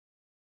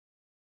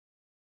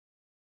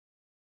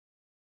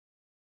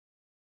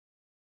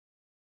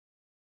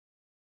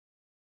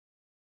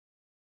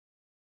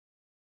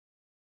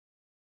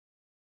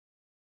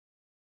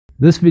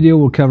This video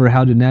will cover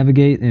how to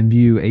navigate and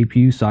view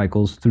APU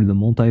cycles through the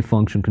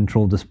Multifunction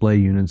Control Display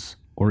Units,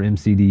 or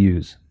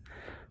MCDUs.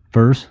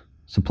 First,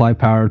 supply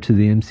power to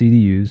the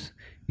MCDUs,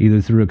 either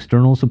through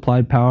external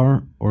supplied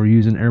power or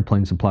using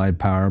airplane supplied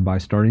power by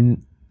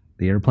starting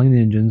the airplane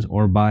engines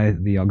or by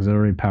the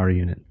auxiliary power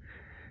unit.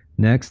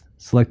 Next,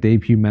 select the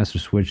APU master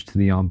switch to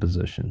the on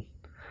position.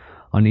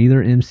 On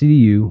either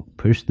MCDU,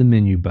 push the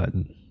menu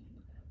button.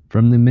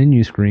 From the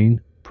menu screen,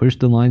 push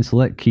the line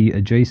select key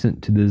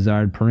adjacent to the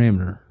desired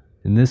parameter,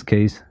 in this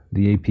case,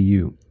 the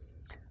APU.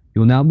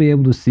 You will now be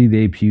able to see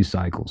the APU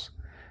cycles.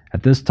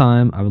 At this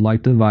time, I would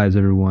like to advise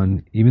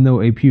everyone, even though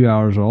APU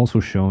hours are also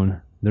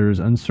shown, there is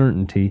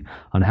uncertainty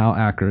on how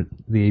accurate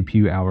the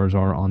APU hours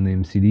are on the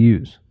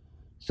MCDUs.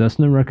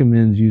 Cessna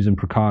recommends using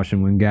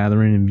precaution when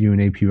gathering and viewing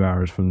APU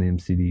hours from the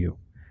MCDU.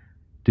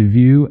 To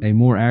view a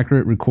more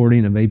accurate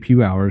recording of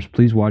APU hours,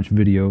 please watch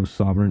video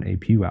Sovereign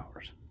APU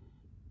Hours.